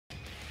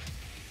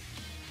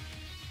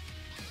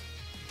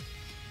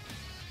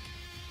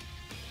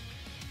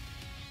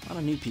A lot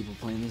of new people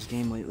playing this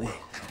game lately.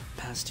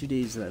 Past 2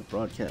 days that I've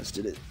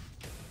broadcasted it.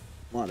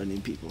 A lot of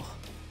new people.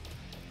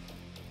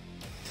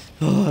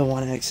 Oh, I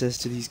want access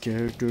to these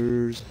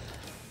characters.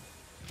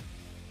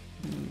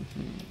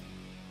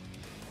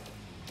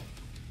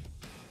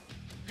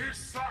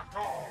 Hisako!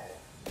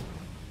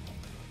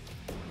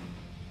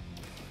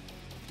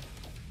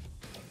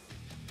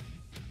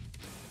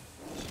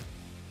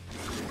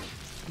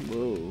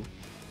 Whoa.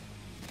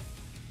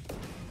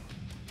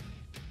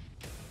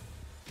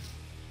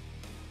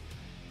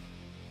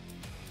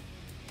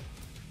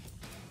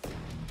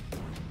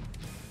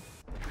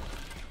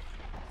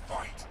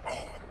 Fight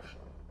on!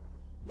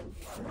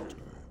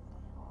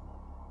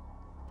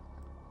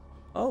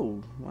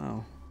 Oh,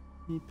 wow.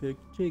 He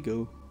picked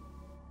Jago.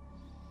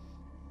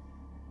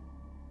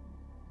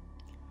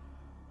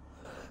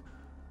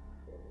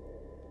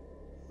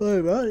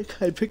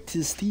 Ironic, I picked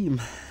his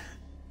theme.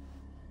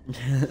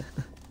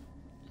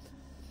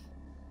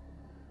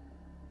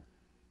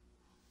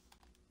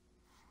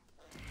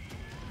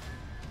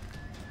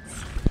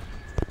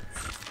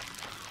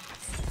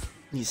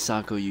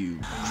 Hisako, you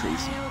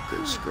crazy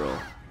ghost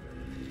girl.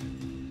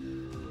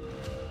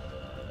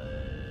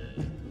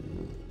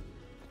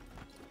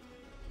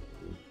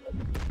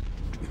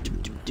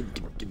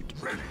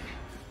 Ready!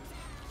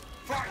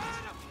 Fight!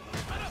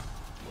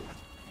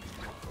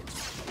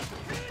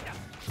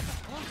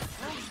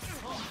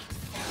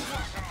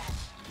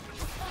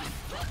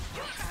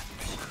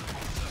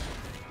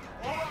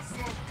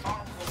 Awesome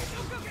combo!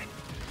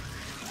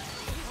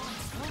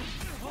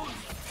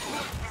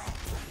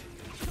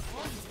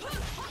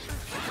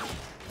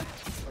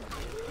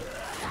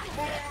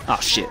 Oh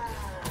shit.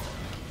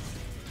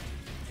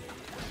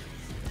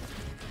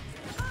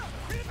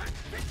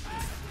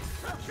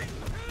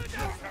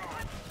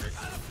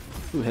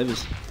 Ooh,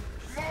 heavies.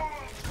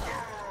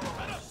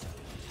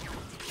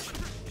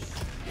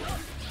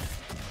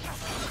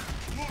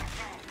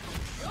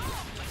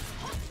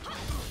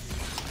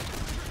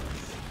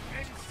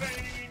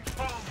 Insane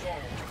combo!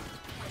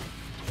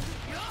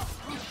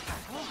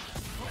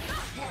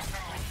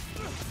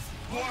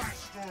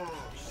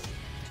 Blasters!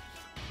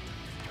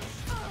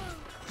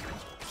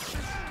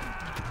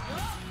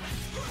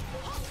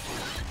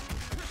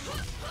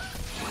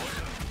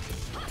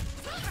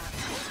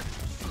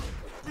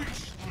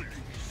 Beastly!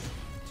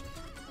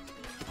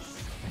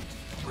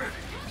 Ready!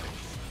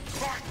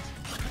 Fight!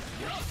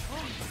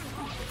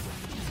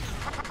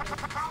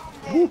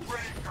 Combo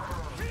breaker!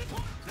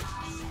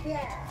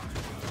 Squad!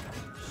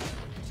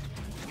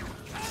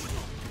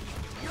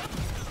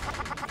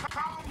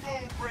 Combo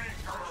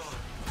breaker!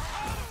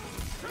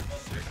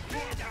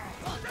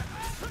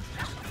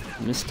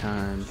 Missed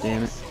time,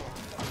 damn it.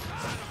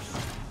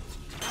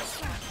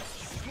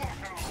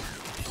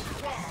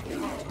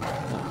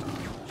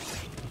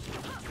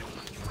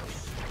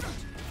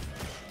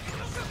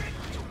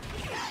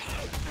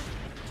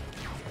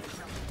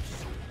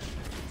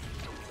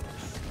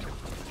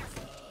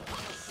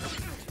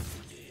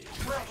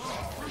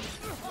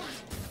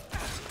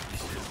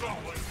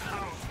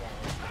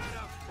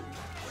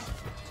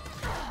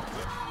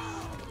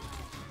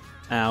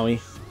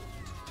 Owie.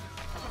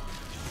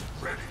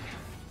 Ready.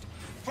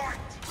 Fight.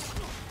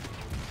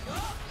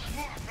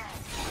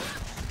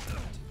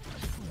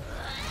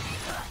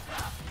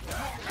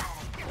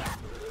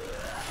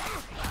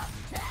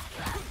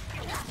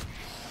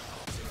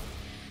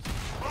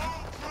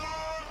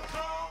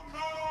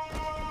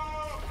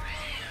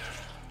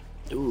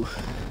 Ooh.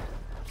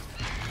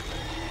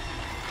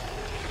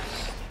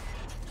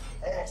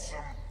 Awesome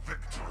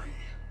victory.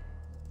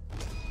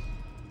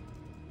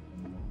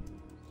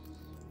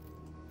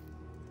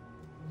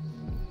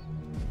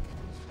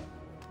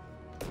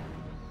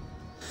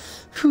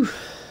 Whew.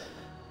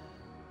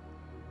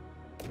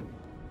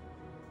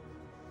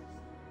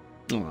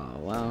 Oh,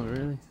 wow,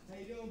 really? How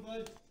you doing,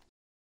 bud?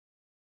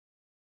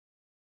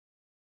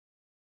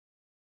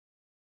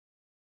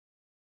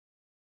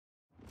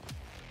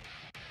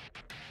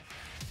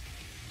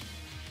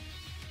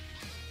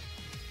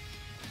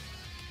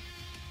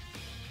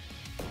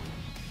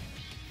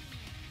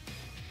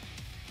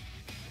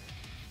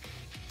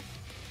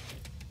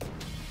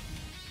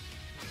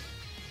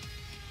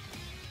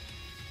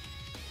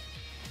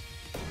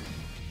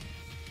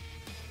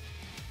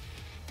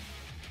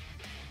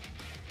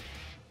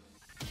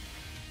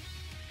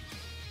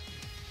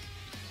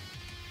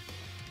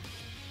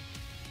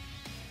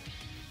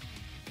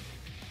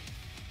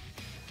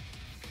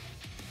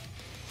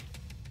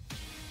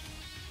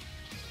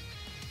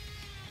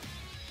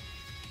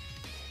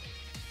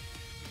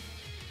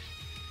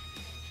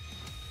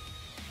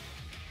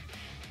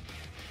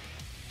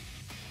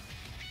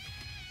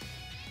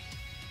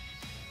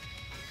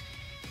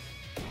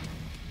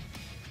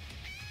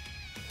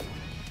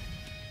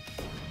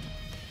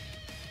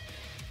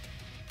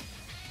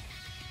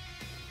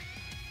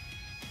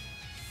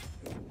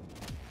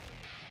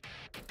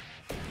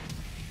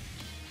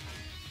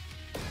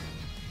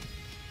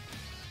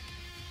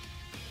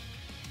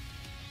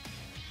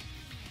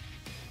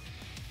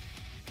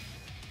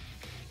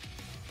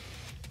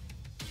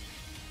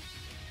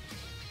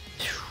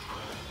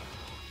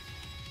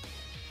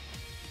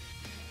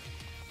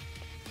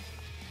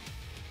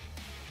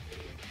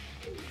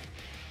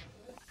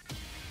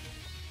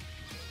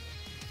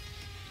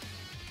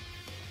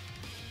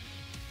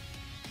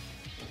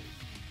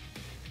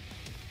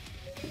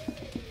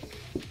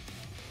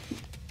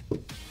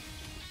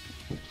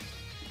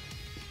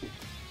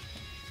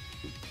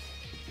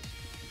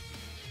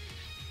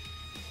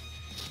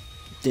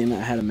 Damn it,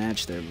 I had a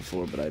match there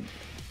before, but I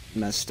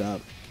messed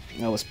up.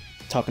 I was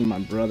talking to my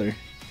brother.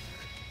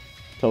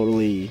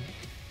 Totally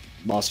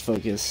lost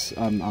focus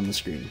on the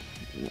screen.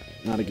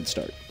 Not a good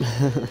start.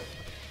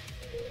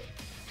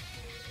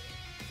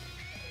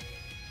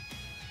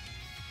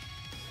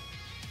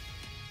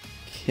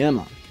 Come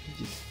on.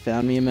 You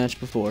found me a match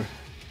before.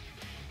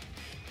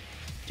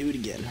 Do it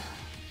again.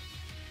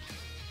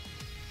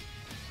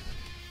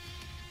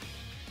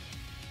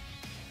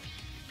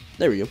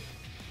 There we go.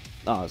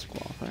 Oh, that's a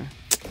qualifier.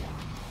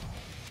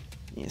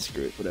 Yeah,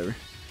 screw it, whatever.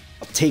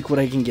 I'll take what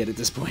I can get at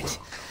this point.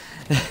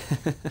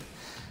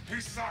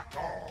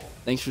 Hisako.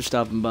 Thanks for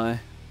stopping by.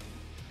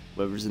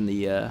 Whoever's in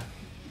the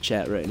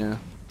chat right now.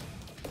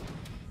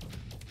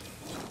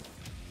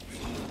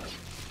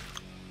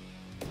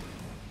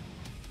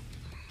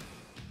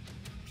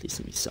 Please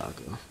let me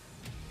Hisako.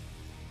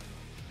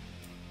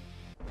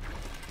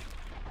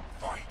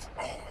 Fight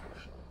on.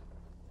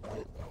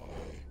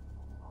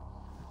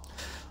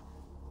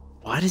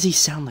 Why does he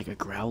sound like a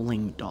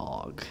growling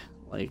dog?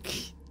 Like,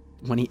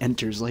 when he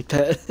enters like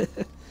that?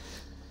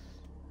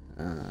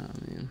 Oh,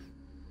 man.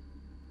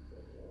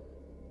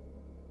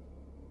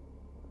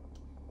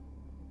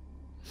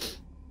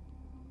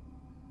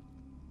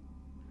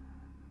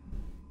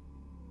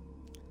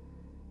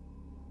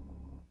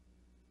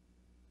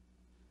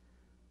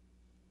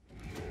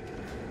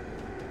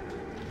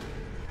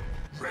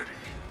 Ready.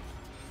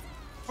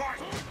 Fight.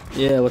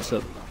 Yeah, what's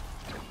up?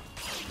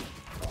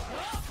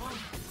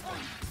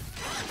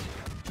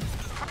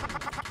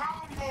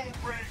 Combo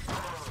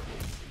breaker.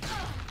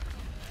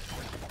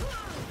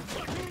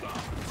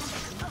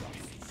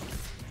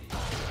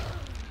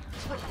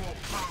 Triple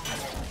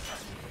combo.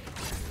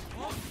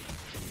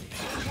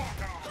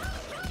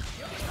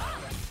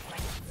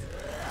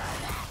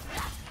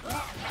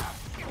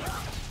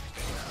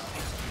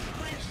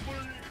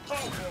 Priestly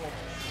combo.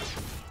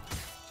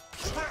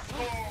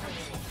 Triple.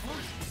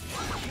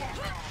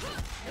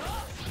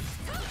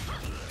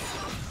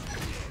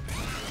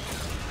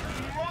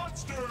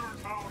 Monster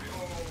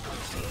combo.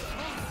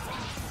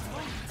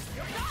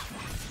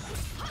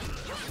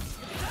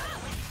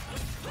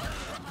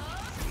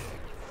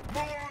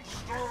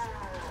 Monster.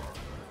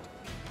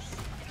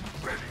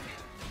 Ready.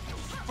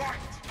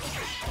 Fight.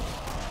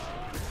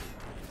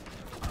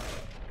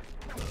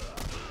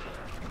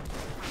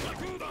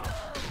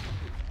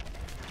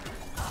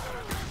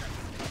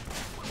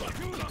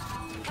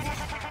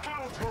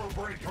 Counter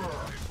breaker.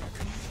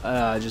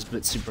 I just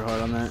bit super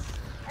hard on that.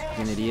 Like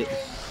an idiot.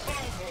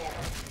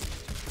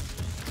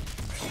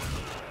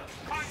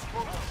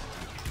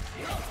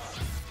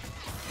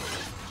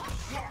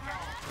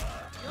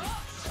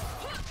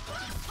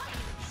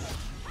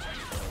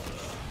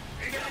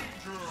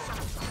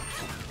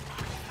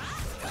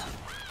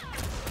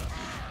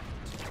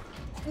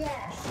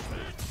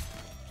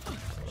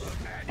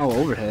 Oh,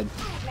 overhead.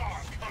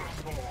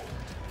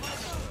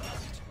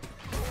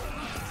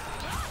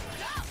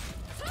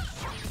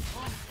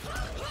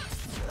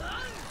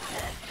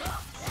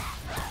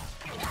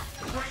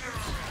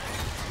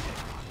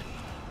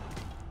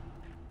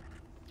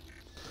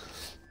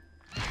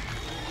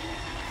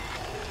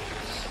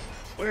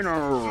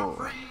 Winner!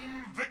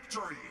 Supreme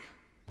victory.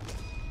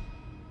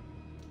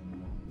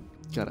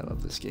 God, I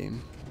love this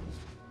game.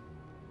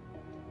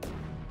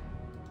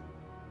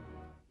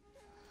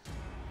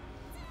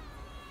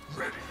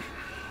 Ready.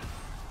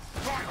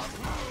 Fight.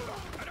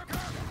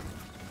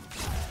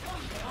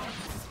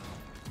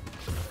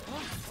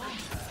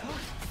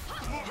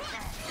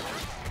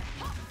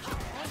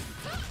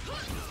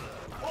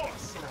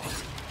 Awesome.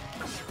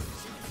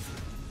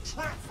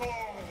 Triple.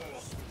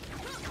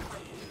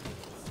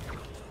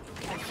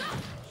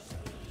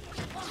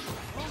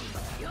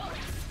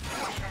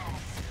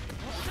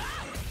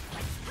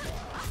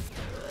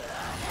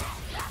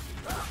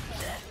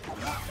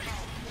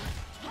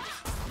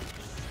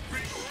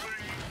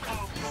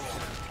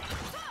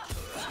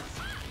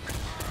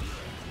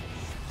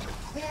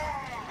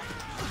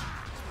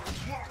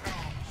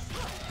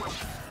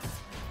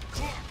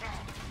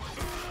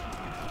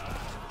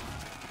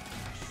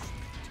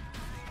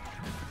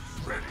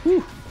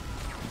 Whew.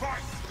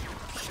 Fight!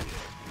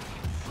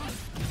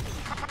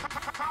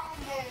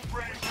 Combo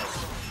breaker!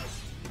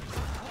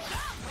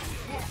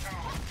 Look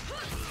out!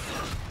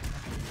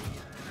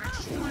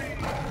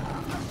 Extreme!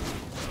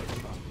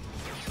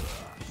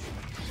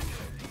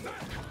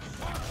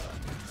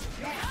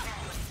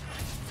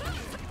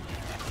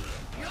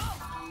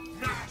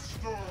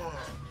 Master!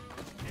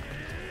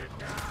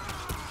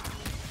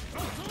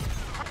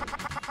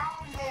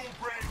 Combo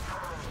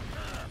breaker!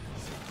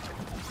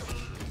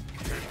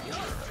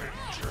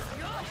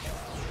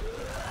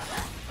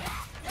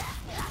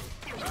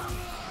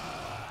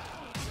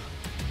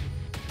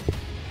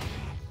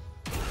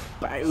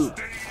 Bow.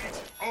 Stage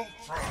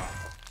Ultra!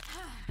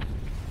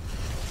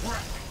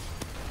 Wreck.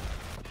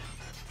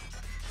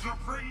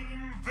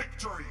 Supreme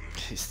victory!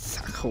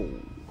 Hisako.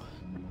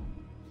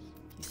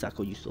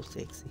 Hisako, you so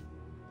sexy.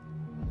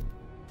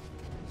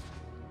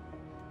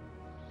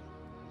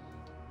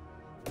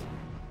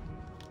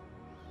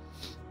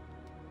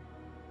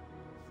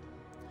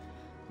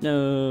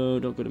 No,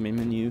 don't go to main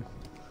menu.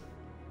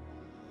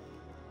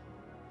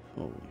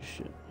 Holy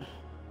shit.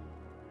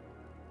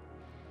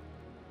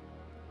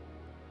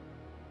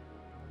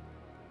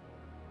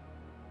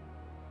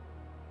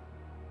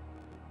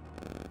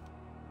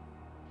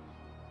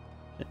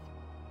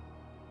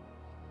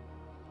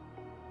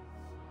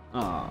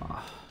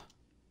 Ah.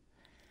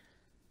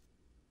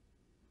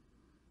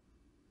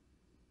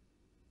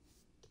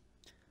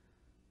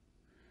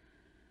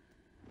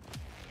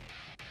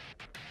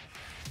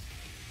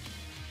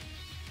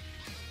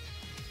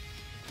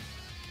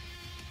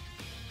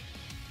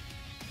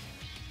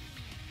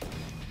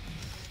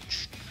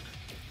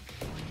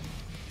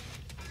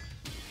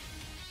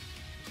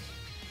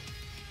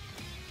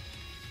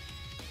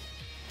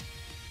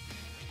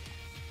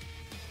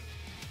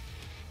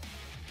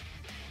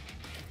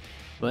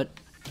 What?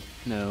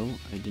 No,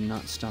 I did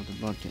not stop the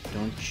bucket.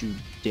 Don't you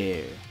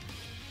dare.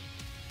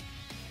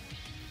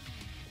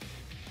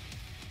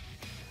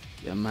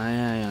 Got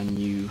my eye on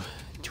you,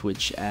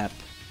 Twitch app.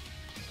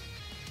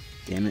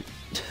 Damn it.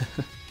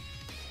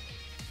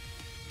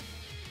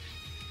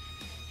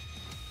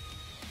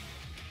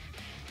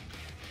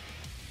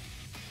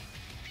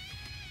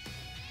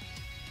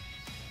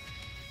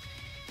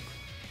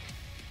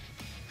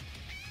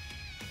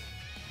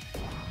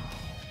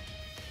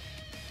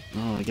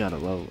 Oh, I got a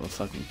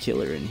fucking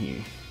killer in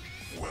here.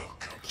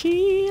 Welcome.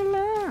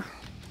 Killer!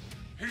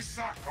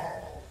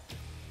 Hisako.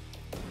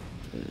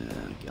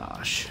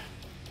 Gosh.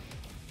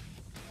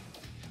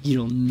 Get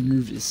all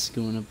nervous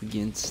going up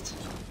against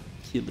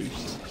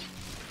killers.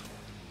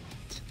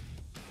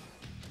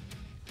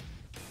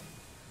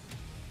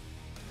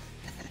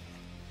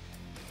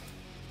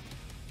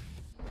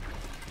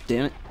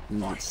 Damn it. I'm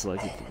not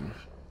selected.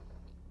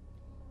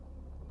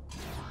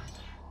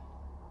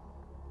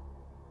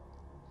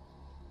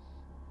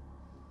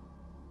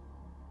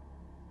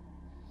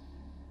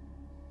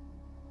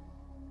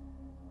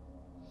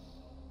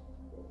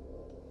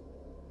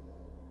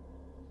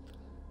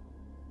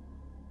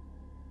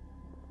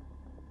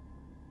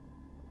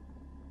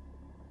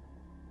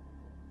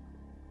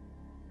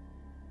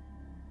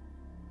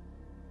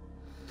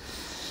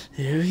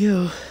 There we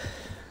go.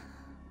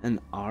 An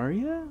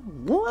Aria?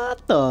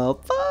 What the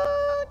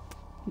fuck?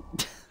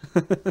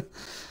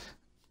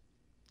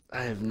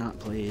 I have not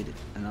played,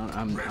 and now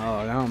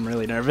I'm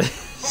really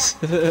nervous.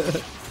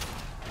 The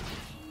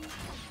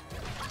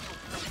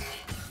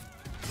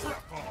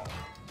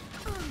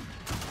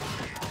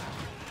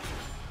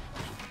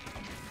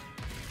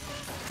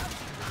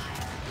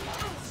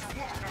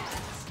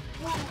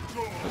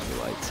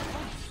lights.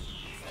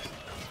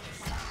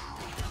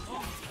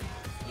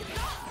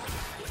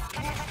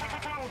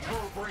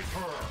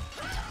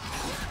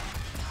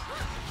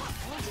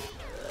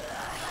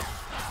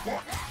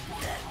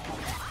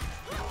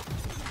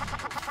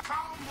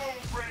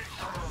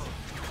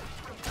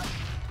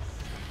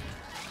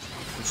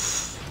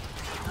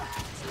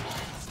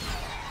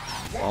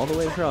 All the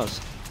way across.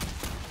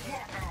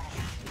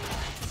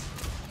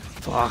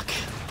 Fuck.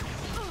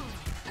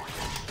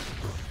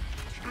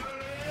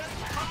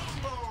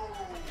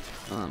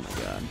 Oh my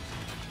god.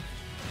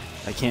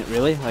 I can't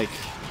really, like...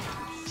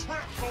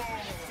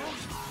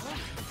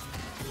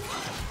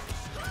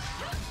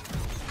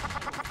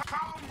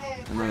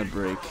 Another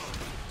break.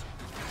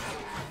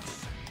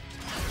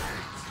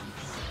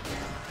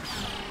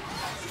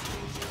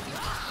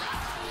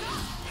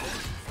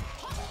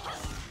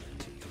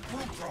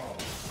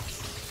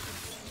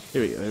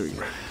 Here we go, here we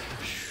go.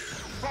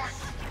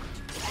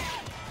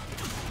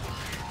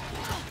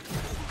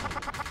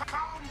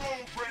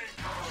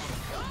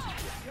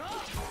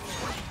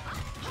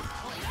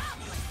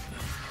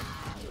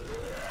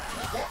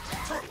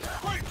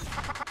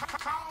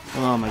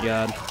 Oh my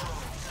god.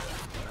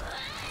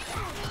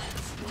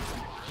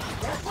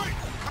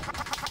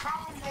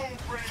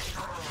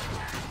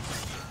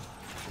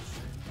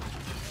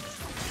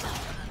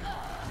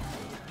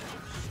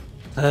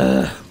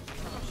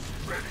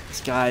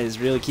 This guy is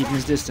really keeping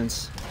his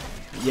distance.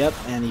 Yep,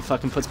 and he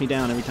fucking puts me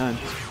down every time.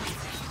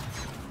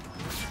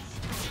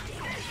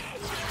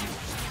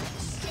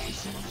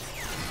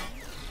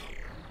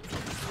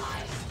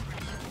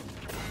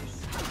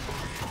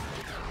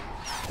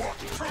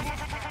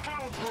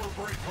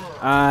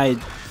 I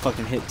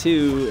fucking hit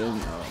two,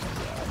 and oh my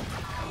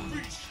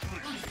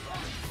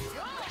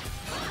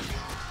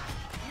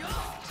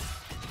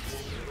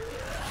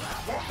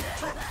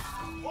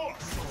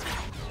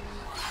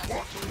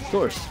god. Of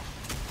course.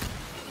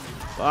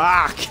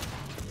 Fuck!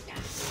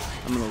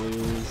 I'm gonna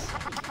lose.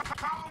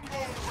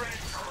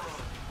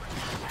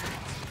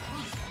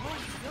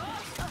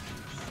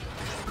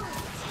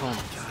 Oh my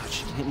god,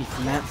 she can hit me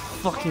from that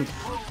fucking...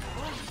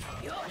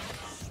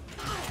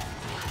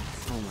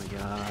 Oh my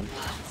god.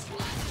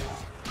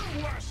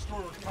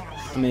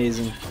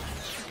 Amazing.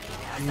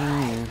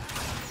 Man.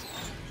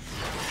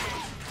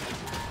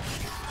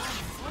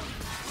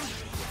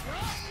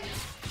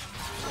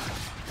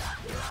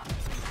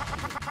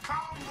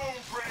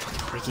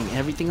 Breaking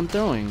everything I'm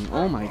throwing.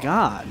 Oh my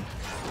god.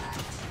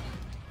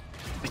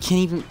 I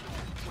can't even...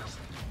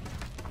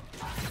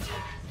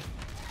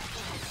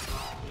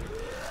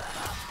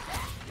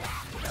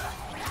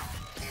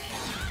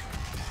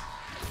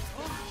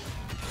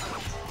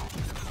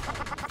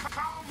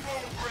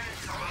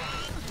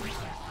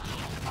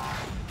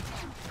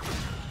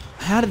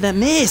 How did that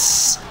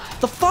miss?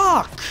 The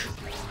fuck?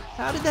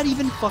 How did that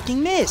even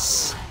fucking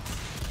miss?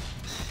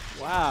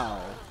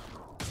 Wow.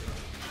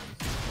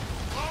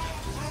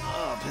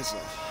 Oh, piss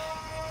off.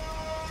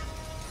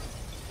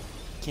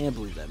 Can't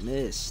believe that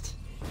missed.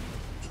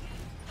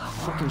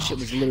 Fucking shit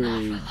was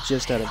literally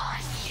just out of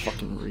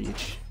fucking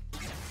reach.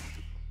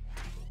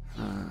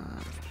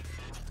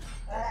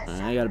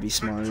 I gotta be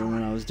smarter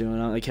when I was doing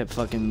it. I kept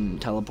fucking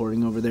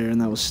teleporting over there,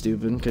 and that was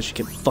stupid because she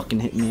kept fucking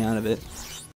hitting me out of it.